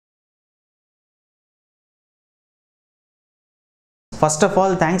First of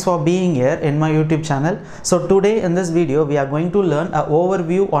all, thanks for being here in my YouTube channel. So today in this video, we are going to learn an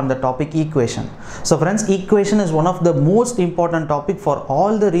overview on the topic equation. So friends, equation is one of the most important topic for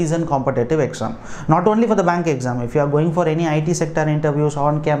all the recent competitive exam. Not only for the bank exam, if you are going for any IT sector interviews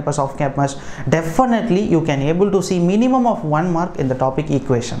on campus, off campus, definitely you can able to see minimum of 1 mark in the topic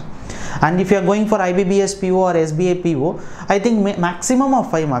equation. And if you are going for IBBS PO or SBA PO, I think maximum of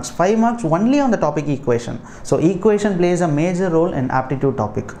 5 marks only on the topic equation. So equation plays a major role in aptitude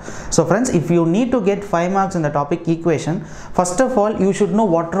topic. So friends, if you need to get 5 marks in the topic equation, first of all you should know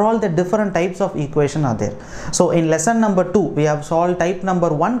what are all the different types of equation are there. So in lesson number 2 we have solved type number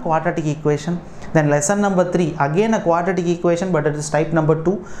 1 quadratic equation. Then lesson number 3 again a quadratic equation, but it is type number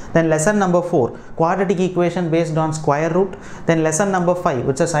 2. Then lesson number 4 quadratic equation based on square root. Then lesson number 5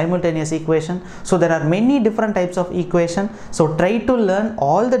 which is a simultaneous equation. So there are many different types of equation. So try to learn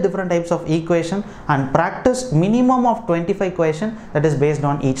all the different types of equation and practice minimum of 25 questions that is based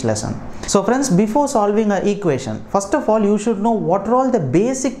on each lesson. So friends, before solving an equation, first of all you should know what are all the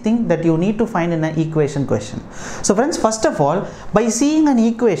basic things that you need to find in an equation question. So friends, first of all, by seeing an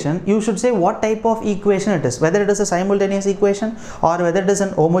equation you should say what type of equation it is, whether it is a simultaneous equation or whether it is an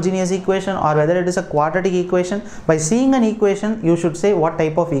homogeneous equation or whether it is a quadratic equation. By seeing an equation you should say what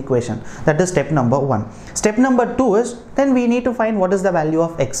type of equation. That is step number 1. Step number 2 is then we need to find what is the value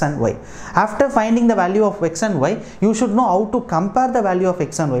of x and y. After finding the value of x and y, you should know how to compare the value of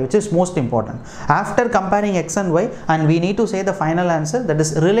x and y, which is most important. After comparing x and y, and we need to say the final answer, that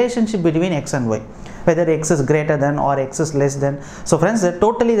is relationship between x and y, whether x is greater than or x is less than. So friends,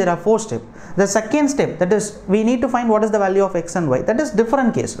 totally there are 4 steps. The second step, that is we need to find what is the value of x and y. That is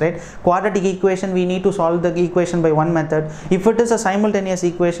different case, right? Quadratic equation, we need to solve the equation by one method. If it is a simultaneous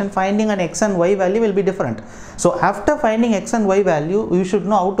equation, finding an x and y value will be different. So after finding x and y value, you should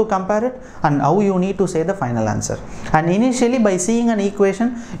know how to compare it and how you need to say the final answer. And initially by seeing an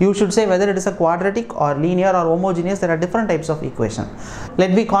equation, you should say whether it is a quadratic or linear or homogeneous. There are different types of equation.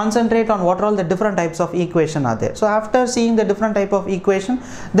 Let me concentrate on what are all the different types of equation are there. So after seeing the different type of equation,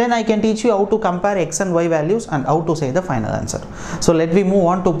 then I can teach you how to compare x and y values and how to say the final answer. So let me move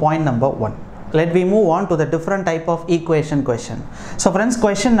on to point number 1. Let me move on to the different type of equation question. So friends,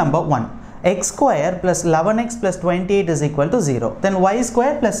 question number 1. X square plus 11x plus 28 is equal to 0. Then y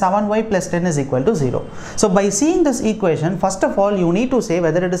square plus 7y plus 10 is equal to 0. So by seeing this equation, first of all you need to say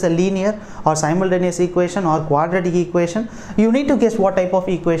whether it is a linear or simultaneous equation or quadratic equation. You need to guess what type of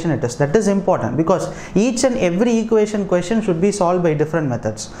equation it is. That is important because each and every equation question should be solved by different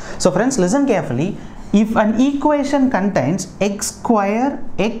methods. So friends, listen carefully. If an equation contains x square,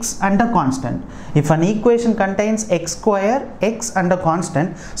 x and a constant, if an equation contains x square, x and a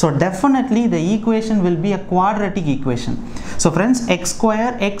constant, so definitely the equation will be a quadratic equation. So friends, x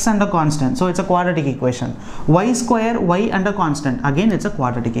square, x and a constant, so it's a quadratic equation. Y square, y and a constant, again it's a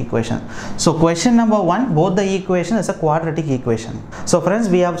quadratic equation. So question number 1, both the equation is a quadratic equation. So friends,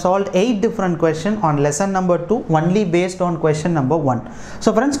 we have solved 8 different questions on lesson number 2 only based on question number 1.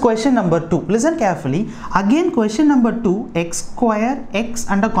 So friends, question number 2, listen carefully. Again question number 2, x square, x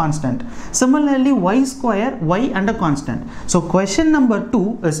and a constant. Similarly y square, y and a constant. So question number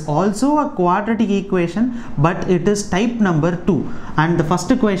 2 is also a quadratic equation, but it is type number 2 and the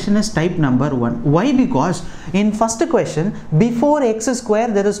first question is type number 1. Why? Because in first question before x square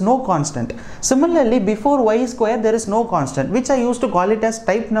there is no constant. Similarly before y square there is no constant, which I used to call it as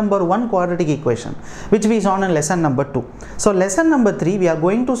type number 1 quadratic equation, which we saw in lesson number 2. So lesson number 3 we are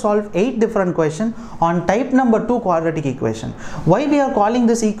going to solve 8 different questions on type number 2 quadratic equation. Why we are calling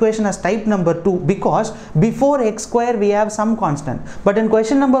this equation as type number 2? Because before x square we have some constant, but in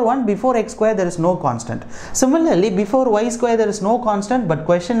question number 1 before x square there is no constant. Similarly before y square there is no constant, but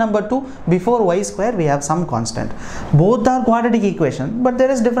question number 2 before y square we have some constant. Both are quadratic equation, but there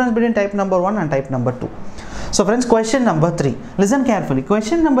is difference between type number 1 and type number 2. So friends, question number 3, listen carefully.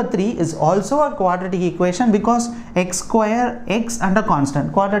 Question number 3 is also a quadratic equation because x square, x and a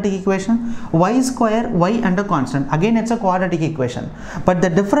constant, quadratic equation. Y square, y and a constant, again it's a quadratic equation. But the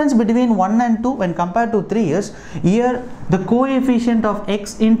difference between 1 and 2 when compared to 3 is here the coefficient of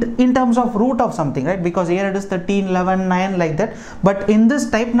x in terms of root of something, right? Because here it is 13, 11, 9 like that. But in this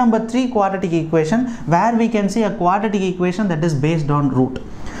type number 3 quadratic equation, where we can see a quadratic equation that is based on root.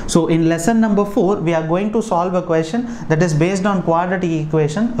 So in lesson number 4 we are going to solve a question that is based on quadratic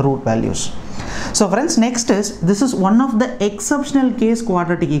equation root values. So friends, next is, this is one of the exceptional case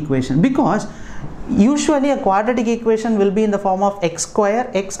quadratic equation because usually a quadratic equation will be in the form of x square,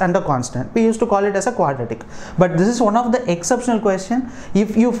 x and a constant. We used to call it as a quadratic, but this is one of the exceptional question.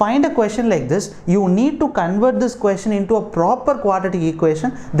 If you find a question like this, you need to convert this question into a proper quadratic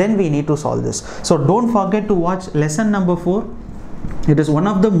equation, then we need to solve this. So don't forget to watch lesson number 4 It is one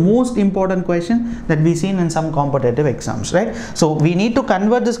of the most important question that we seen in some competitive exams, right? So we need to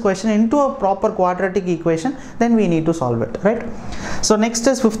convert this question into a proper quadratic equation, then we need to solve it, right? So next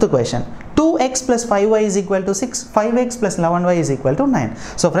is fifth question. 2x plus 5y is equal to 6, 5x plus 11y is equal to 9.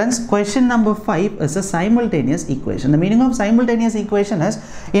 So friends, question number 5 is a simultaneous equation. The meaning of simultaneous equation is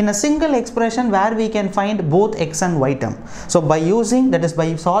in a single expression where we can find both x and y term. So by using, that is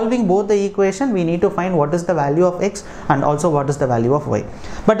by solving both the equation, we need to find what is the value of x and also what is the value of y.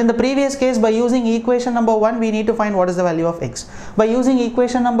 But in the previous case, by using equation number 1, we need to find what is the value of x. By using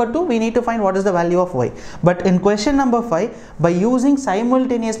equation number 2, we need to find what is the value of y. But in question number 5, by using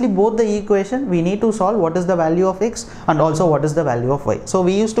simultaneously both the equation, we need to solve what is the value of x and also what is the value of y. So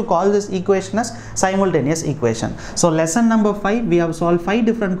we used to call this equation as simultaneous equation. So lesson number 5, we have solved 5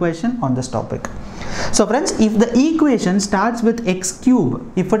 different questions on this topic. So friends, if the equation starts with x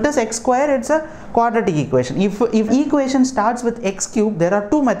cube, if it is x square, it's a quadratic equation. If equation starts with x cube, there are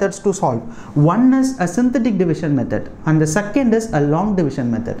two methods to solve. One is a synthetic division method and the second is a long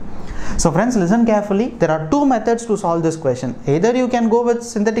division method. So friends, listen carefully. There are two methods to solve this question. Either you can go with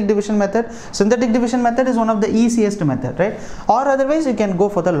synthetic division method. Synthetic division method is one of the easiest method, right? Or otherwise you can go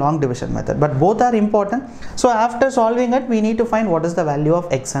for the long division method. But both are important. So after solving it, we need to find what is the value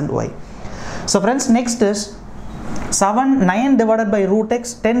of x and y. So friends, next is 9 divided by root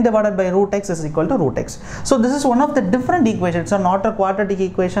x, 10 divided by root x is equal to root x. So this is one of the different equations. So not a quadratic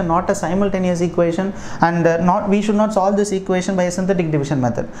equation, not a simultaneous equation, and we should not solve this equation by a synthetic division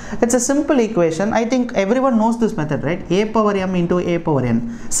method. It's a simple equation. I think everyone knows this method, right? A power m into a power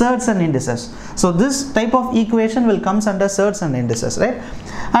n, surds and indices. So this type of equation will comes under surds and indices, right?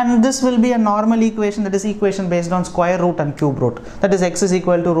 And this will be a normal equation, that is equation based on square root and cube root. That is x is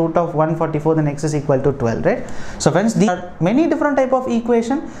equal to root of 144, then x is equal to 12, right? So friends, there are many different type of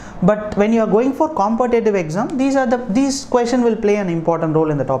equation, but when you are going for competitive exam, these question will play an important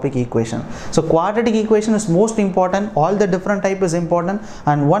role in the topic equation. So quadratic equation is most important, all the different type is important,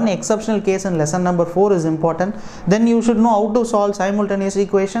 and one exceptional case in lesson number 4 is important. Then you should know how to solve simultaneous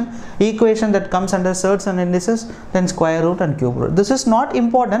equation that comes under surds and indices, then square root and cube root. This is not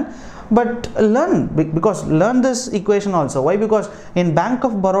important, but learn this equation also. Why? Because in Bank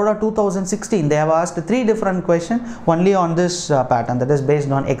of Baroda 2016, they have asked 3 different questions only on this pattern, that is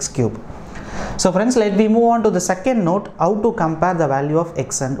based on x cube. So friends, let me move on to the second note, how to compare the value of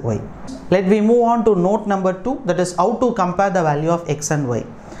x and y. Let me move on to note number 2, that is how to compare the value of x and y.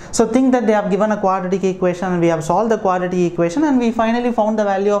 So think that they have given a quadratic equation and we have solved the quadratic equation and we finally found the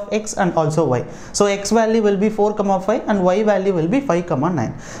value of x and also y. So x value will be 4, 5 and y value will be 5,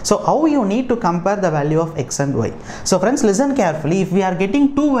 9. So how you need to compare the value of x and y? So friends, listen carefully. If we are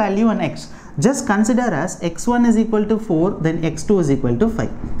getting 2 value on x, just consider as x1 is equal to 4, then x2 is equal to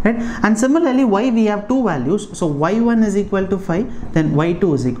 5, right? And similarly, y we have 2 values, so y1 is equal to 5, then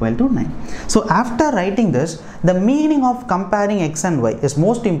y2 is equal to 9. So after writing this, the meaning of comparing x and y is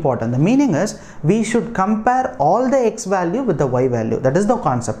most important. The meaning is we should compare all the x value with the y value. That is the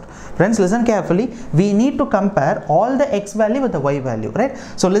concept. Friends, listen carefully. We need to compare all the x value with the y value, right?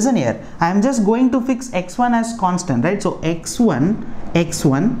 So listen here. I am just going to fix x1 as constant, right? So x1,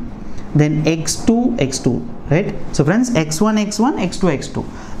 then x2, right? So friends, x1, x2, x2,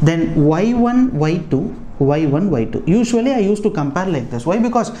 then y1, y2. Usually I used to compare like this. Why?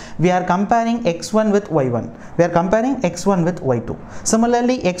 Because we are comparing x1 with y1. We are comparing x1 with y2.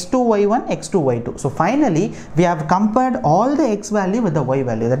 Similarly, x2, y1, x2, y2. So finally, we have compared all the x value with the y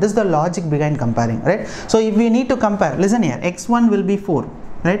value. That is the logic behind comparing, right? So if we need to compare, listen here, x1 will be 4,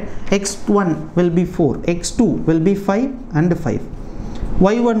 right? x1 will be 4, x2 will be 5 and 5.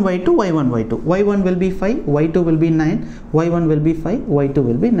 y1, y2, y1 will be 5, y2 will be 9, y1 will be 5, y2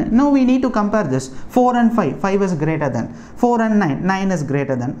 will be 9. Now we need to compare this. 4 and 5 is greater than, 4 and 9 is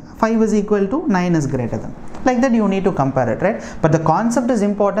greater than, 5 is equal to, 9 is greater than. Like that you need to compare it, right? But the concept is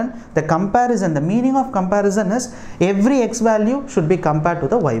important. The comparison, the meaning of comparison is every x value should be compared to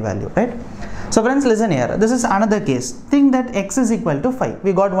the y value, right? So friends, listen here. This is another case. Think that x is equal to 5.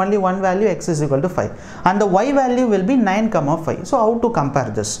 We got only one value, x is equal to 5. And the y value will be 9, 5. So how to compare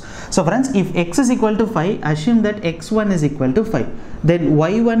this? So friends, if x is equal to 5, assume that x1 is equal to 5. Then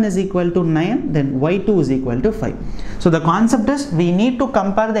y1 is equal to 9, then y2 is equal to 5. So the concept is we need to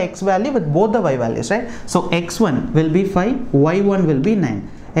compare the x value with both the y values, right? So x1 will be 5, y1 will be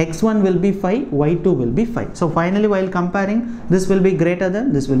 9. x1 will be 5, y2 will be 5. So finally, while comparing, this will be greater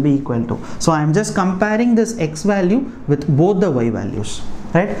than, this will be equal to. So I am just comparing this x value with both the y values,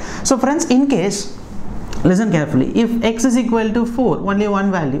 right? So friends, in case Listen carefully. If x is equal to 4, only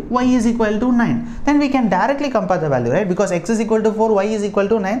one value, y is equal to 9, then we can directly compare the value, right? Because x is equal to 4, y is equal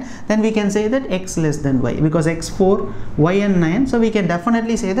to 9, then we can say that x less than y, because x 4, y and 9, so we can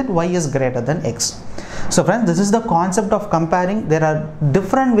definitely say that y is greater than x. So friends, this is the concept of comparing. There are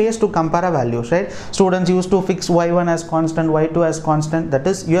different ways to compare a values, right? Students used to fix y1 as constant, y2 as constant. That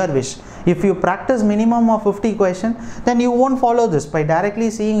is your wish. If you practice minimum of 50 questions, then you won't follow this. By directly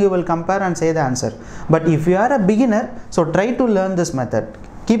seeing, you will compare and say the answer. But if you are a beginner, so try to learn this method.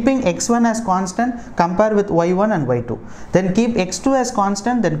 Keeping x1 as constant, compare with y1 and y2. Then keep x2 as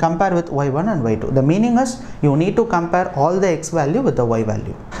constant, then compare with y1 and y2. The meaning is you need to compare all the x value with the y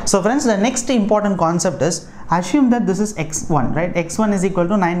value. So friends, the next important concept is assume that this is x1, right? x1 is equal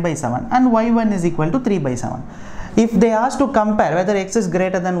to 9 by 7 and y1 is equal to 3 by 7. If they ask to compare whether x is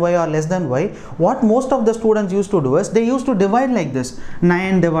greater than y or less than y, what most of the students used to do is they used to divide like this: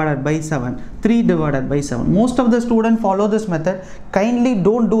 9 divided by 7, 3 divided by 7. Most of the students follow this method. Kindly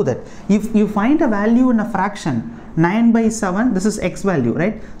don't do that. If you find a value in a fraction, 9 by 7, this is x value,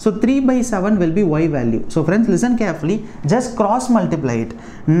 right? So 3 by 7 will be y value. So friends, listen carefully, just cross multiply it.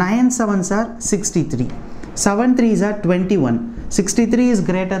 9 7s are 63, 7 3s are 21, 63 is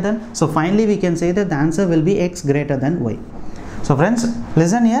greater than, so finally we can say that the answer will be x greater than y. So friends,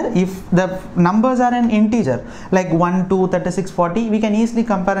 listen here, if the numbers are an integer like 1, 2, 36, 40, we can easily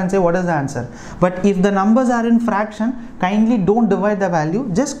compare and say what is the answer. But if the numbers are in fraction, kindly don't divide the value,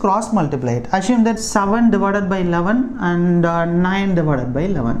 just cross multiply it. Assume that 7 divided by 11 and 9 divided by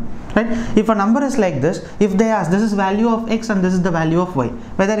 11. Right? If a number is like this, if they ask this is value of x and this is the value of y,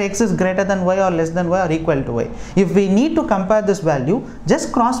 whether x is greater than y or less than y or equal to y, if we need to compare this value,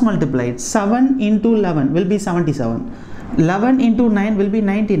 just cross multiply it. 7 into 11 will be 77. 11 into 9 will be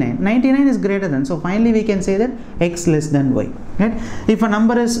 99. 99 is greater than, so finally we can say that x less than y. Right? If a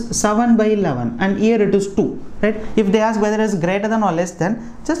number is 7 by 11 and here it is 2, right? If they ask whether it is greater than or less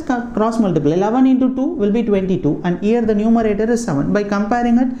than, just cross multiply. 11 into 2 will be 22 and here the numerator is 7. By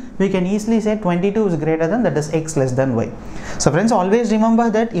comparing it, we can easily say 22 is greater than, that is x less than y. So friends, always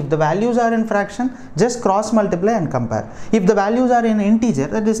remember that if the values are in fraction, just cross multiply and compare. If the values are in integer,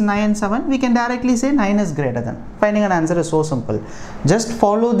 that is 9, 7, we can directly say 9 is greater than. Finding an answer is so simple. Just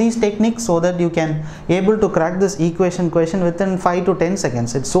follow these techniques so that you can able to crack this equation question within 5 to 10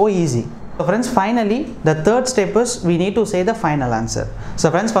 seconds. It's so easy. So friends, finally the third step is we need to say the final answer.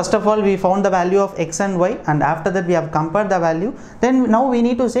 So friends, first of all we found the value of x and y, and after that we have compared the value. Then now we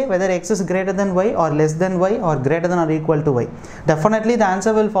need to say whether x is greater than y or less than y or greater than or equal to y. Definitely the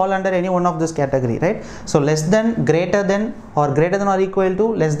answer will fall under any one of this category, right? So less than, greater than, or greater than or equal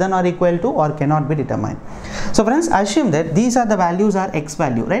to, less than or equal to, or cannot be determined. So friends, assume that these are the values are x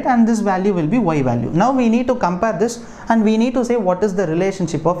value, right? And this value will be y value. Now we need to compare this and we need to say what is the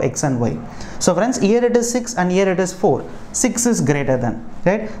relationship of x and y. So friends, here it is 6 and here it is 4. 6 is greater than,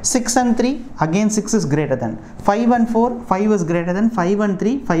 right? 6 and 3, again 6 is greater than. 5 and 4, 5 is greater than. 5 and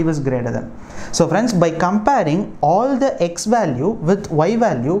 3, 5 is greater than. So friends, by comparing all the x value with y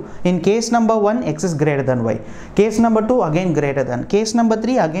value, in case number 1 x is greater than y, case number 2 again greater than, case number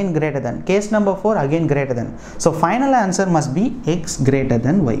 3 again greater than, case number 4 again greater than. So final answer must be x greater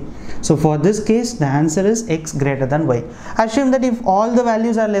than y. So for this case the answer is x greater than y. Assume that if all the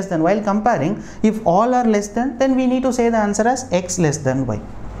values are less than, while comparing, if all are less than, then we need to say the answer as x less than y.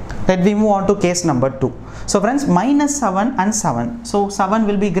 Let me move on to case number 2. So friends, minus 7 and 7. So 7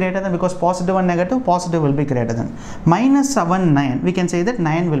 will be greater than, because positive and negative, positive will be greater than. Minus 7, 9. We can say that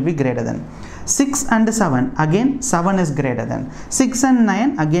 9 will be greater than. 6 and 7. Again 7 is greater than. 6 and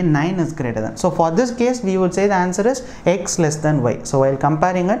 9. Again 9 is greater than. So for this case, we would say the answer is x less than y. So while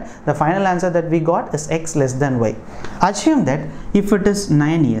comparing it, the final answer that we got is x less than y. Assume that if it is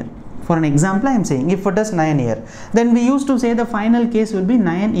 9 here. For an example, I am saying if it is 9 here, then we used to say the final case will be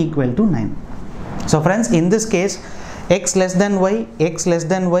 9 equal to 9. So friends, in this case, x less than y, x less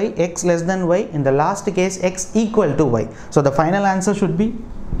than y, x less than y. In the last case, x equal to y. So the final answer should be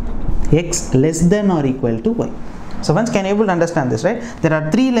x less than or equal to y. So once can able to understand this, right? There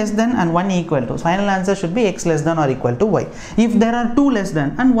are 3 less than and 1 equal to. So final answer should be x less than or equal to y. If there are 2 less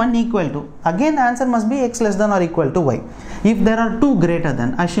than and 1 equal to, again the answer must be x less than or equal to y. If there are 2 greater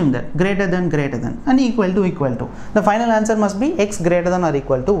than, assume that greater than and equal to, the final answer must be x greater than or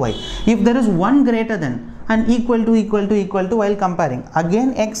equal to y. If there is 1 greater than, and equal to while comparing.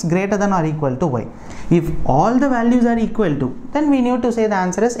 Again x greater than or equal to y. If all the values are equal to, then we need to say the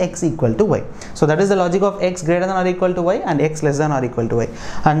answer is x equal to y. So that is the logic of x greater than or equal to y and x less than or equal to y.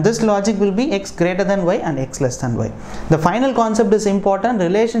 And this logic will be x greater than y and x less than y. The final concept is important.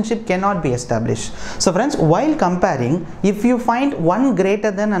 Relationship cannot be established. So friends, while comparing, if you find one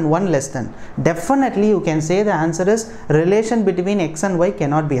greater than and one less than, definitely you can say the answer is relation between x and y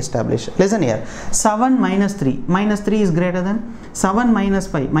cannot be established. Listen here. 7 minus 3. Minus 3 is greater than. 7 minus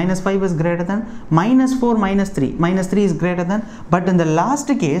 5. Minus 5 is greater than. Minus 4 minus 3. Minus 3 is greater than. But in the last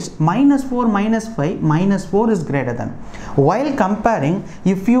case, minus 4 minus 5. Minus 4 is greater than. While comparing,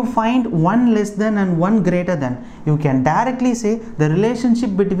 if you find one less than and one greater than, you can directly say the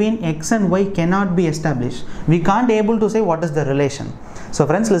relationship between x and y cannot be established. We can't able to say what is the relation. So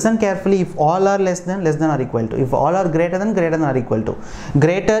friends, listen carefully. If all are less than or equal to, if all are greater than or equal to,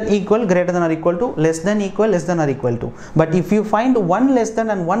 greater equal greater than or equal to, less than equal less than or equal to. But if you find one less than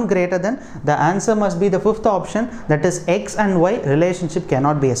and one greater than, the answer must be the fifth option, that is x and y relationship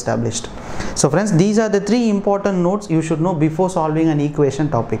cannot be established. So friends, these are the three important notes you should know before solving an equation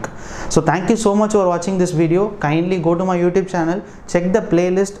topic. So thank you so much for watching this video. Kindly go to my YouTube channel, check the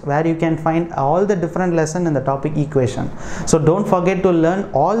playlist where you can find all the different lessons in the topic equation. So don't forget to learn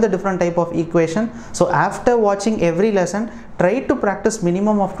all the different type of equation. So after watching every lesson, try to practice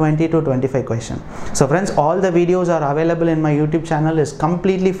minimum of 20 to 25 questions. So friends, all the videos are available in my YouTube channel, is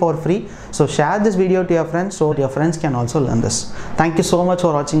completely for free. So share this video to your friends so your friends can also learn this. Thank you so much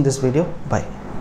for watching this video. Bye.